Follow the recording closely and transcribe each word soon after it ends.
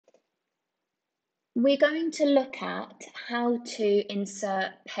we're going to look at how to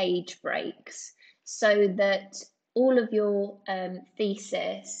insert page breaks so that all of your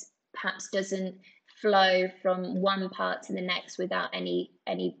thesis perhaps doesn't flow from one part to the next without any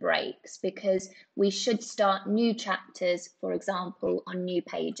breaks, because we should start new chapters, for example, on new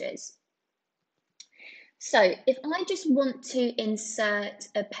pages. So if I just want to insert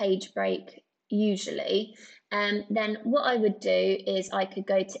a page break usually, then what I would do is I could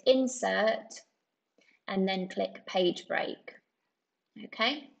go to Insert and then click Page Break.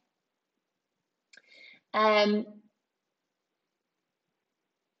 Okay.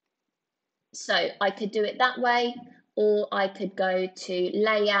 So I could do it that way, or I could go to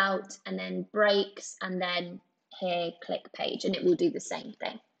Layout and then Breaks and then here click Page, and it will do the same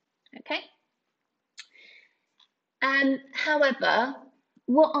thing. Okay. However,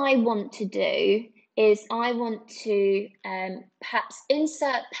 what I want to do is I want to perhaps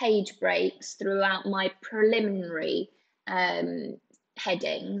insert page breaks throughout my preliminary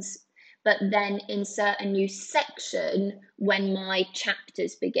headings, but then insert a new section when my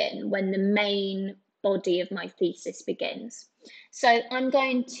chapters begin, when the main body of my thesis begins. So I'm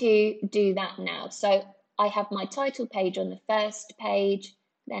going to do that now. So I have my title page on the first page.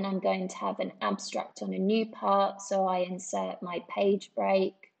 Then I'm going to have an abstract on a new part, so I insert my page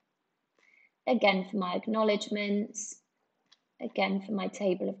break. Again for my acknowledgements, again for my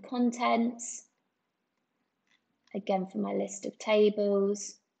table of contents, again for my list of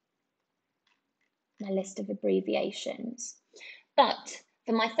tables, my list of abbreviations. But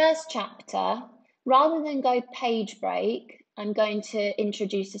for my first chapter, rather than go page break, I'm going to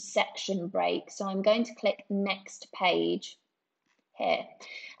introduce a section break. So I'm going to click Next Page here,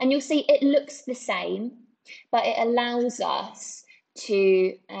 and you'll see it looks the same, but it allows us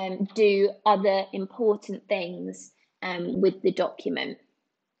to do other important things with the document.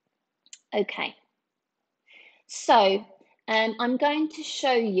 Okay, so I'm going to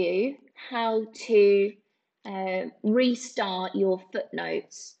show you how to restart your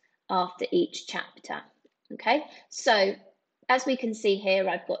footnotes after each chapter. Okay, so as we can see here,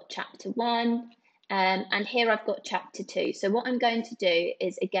 I've got chapter 1. And here I've got chapter 2. So what I'm going to do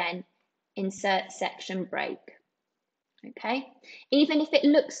is, again, insert section break. Okay, even if it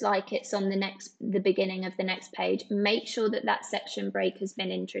looks like it's on the beginning of the next page, make sure that that section break has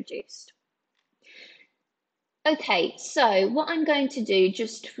been introduced. Okay, so what I'm going to do,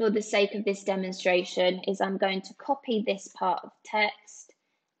 just for the sake of this demonstration, is I'm going to copy this part of text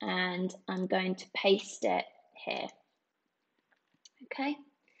and I'm going to paste it here. Okay.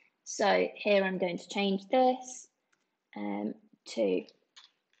 So here I'm going to change this to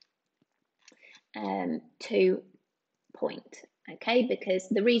 2 point, okay, because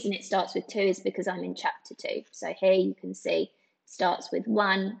the reason it starts with 2 is because I'm in chapter 2. So here you can see it starts with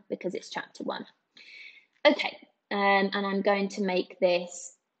 1 because it's chapter 1. Okay, and I'm going to make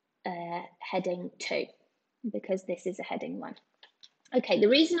this heading 2 because this is a heading 1. Okay, the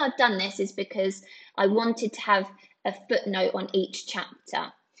reason I've done this is because I wanted to have a footnote on each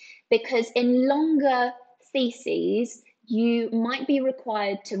chapter. Because in longer theses, you might be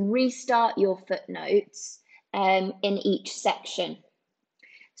required to restart your footnotes in each section.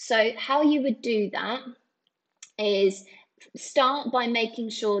 So how you would do that is start by making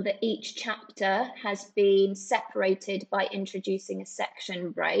sure that each chapter has been separated by introducing a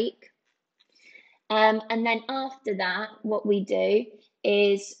section break. And then after that, what we do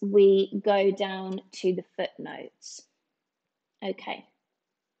is we go down to the footnotes. Okay.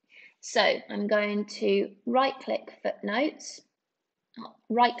 So I'm going to right-click footnotes,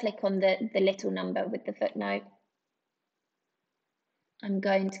 right-click on the little number with the footnote. I'm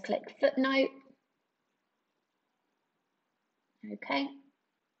going to click footnote. Okay.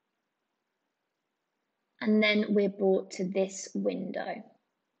 And then we're brought to this window.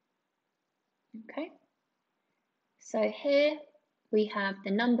 Okay. So here we have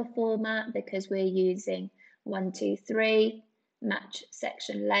the number format because we're using 1, 2, 3. Match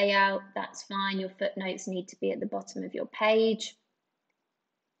section layout, that's fine. Your footnotes need to be at the bottom of your page.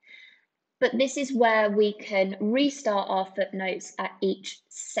 But this is where we can restart our footnotes at each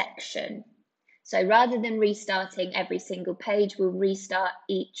section. So rather than restarting every single page, we'll restart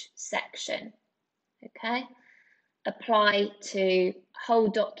each section. Okay, apply to whole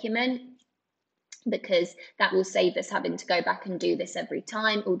document, because that will save us having to go back and do this every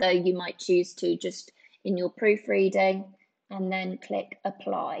time, although you might choose to just in your proofreading. And then click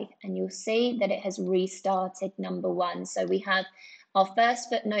apply, and you'll see that it has restarted number 1. So we have our first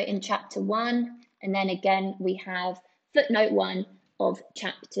footnote in chapter 1, and then again we have footnote 1 of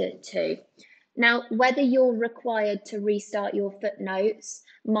chapter 2. Now, whether you're required to restart your footnotes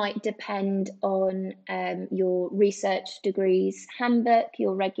might depend on your research degrees handbook,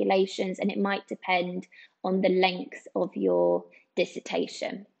 your regulations, and it might depend on the length of your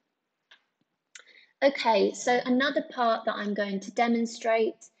dissertation. Okay, so another part that I'm going to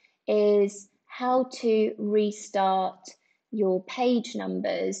demonstrate is how to restart your page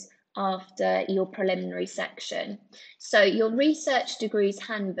numbers after your preliminary section. So your research degrees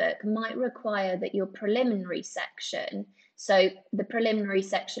handbook might require that your preliminary section, so the preliminary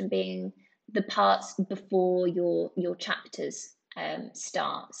section being the parts before your chapters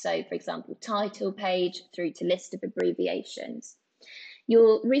start. So for example, title page through to list of abbreviations.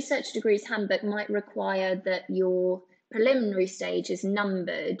 Your research degrees handbook might require that your preliminary stage is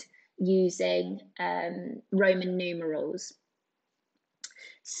numbered using Roman numerals.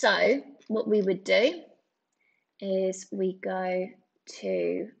 So what we would do is we go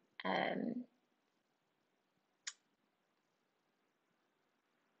to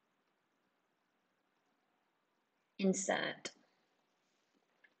insert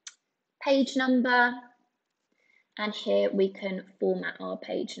page number, and here we can format our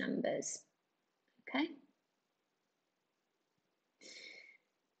page numbers. Okay.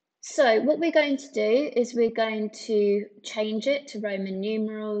 So what we're going to do is we're going to change it to Roman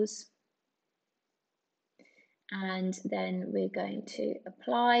numerals, and then we're going to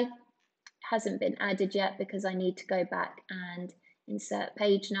apply. It hasn't been added yet because I need to go back and insert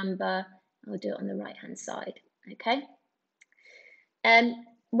page number. I'll do it on the right hand side. Okay.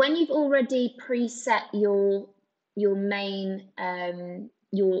 When you've already preset your main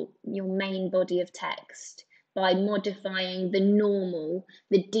body of text by modifying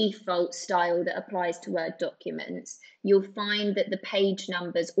the default style that applies to Word documents, you'll find that the page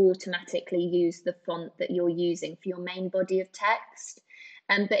numbers automatically use the font that you're using for your main body of text.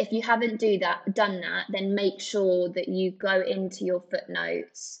 But if you haven't done that, then make sure that you go into your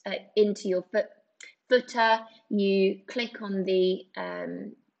footnotes, into your footer, you click on the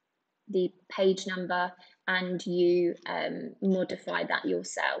page number and you modify that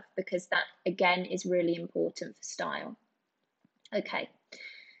yourself, because that again is really important for style. Okay,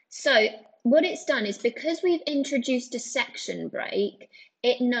 so what it's done is, because we've introduced a section break,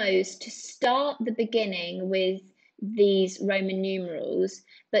 it knows to start the beginning with these Roman numerals,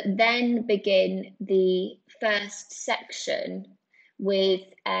 but then begin the first section with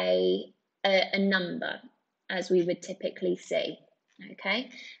a number, as we would typically see. Okay,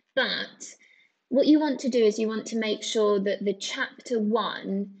 but what you want to do is you want to make sure that the chapter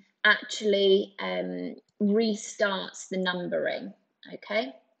 1 actually restarts the numbering.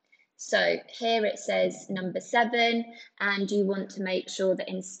 Okay, so here it says number 7, and you want to make sure that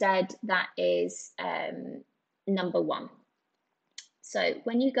instead that is number 1. So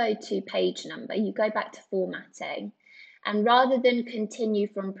when you go to page number, you go back to formatting, and rather than continue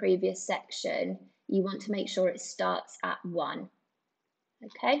from previous section, you want to make sure it starts at 1.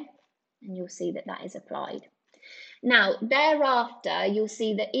 Okay, and you'll see that that is applied. Now, thereafter, you'll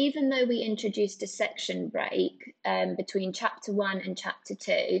see that even though we introduced a section break between chapter 1 and chapter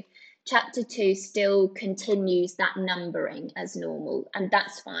 2, chapter 2 still continues that numbering as normal, and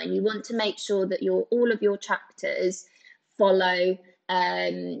that's fine. You want to make sure that all of your chapters follow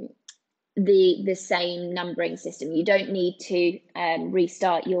the same numbering system. You don't need to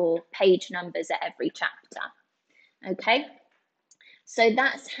restart your page numbers at every chapter. Okay, so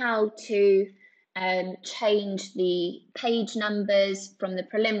that's how to change the page numbers from the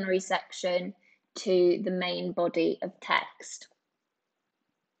preliminary section to the main body of text.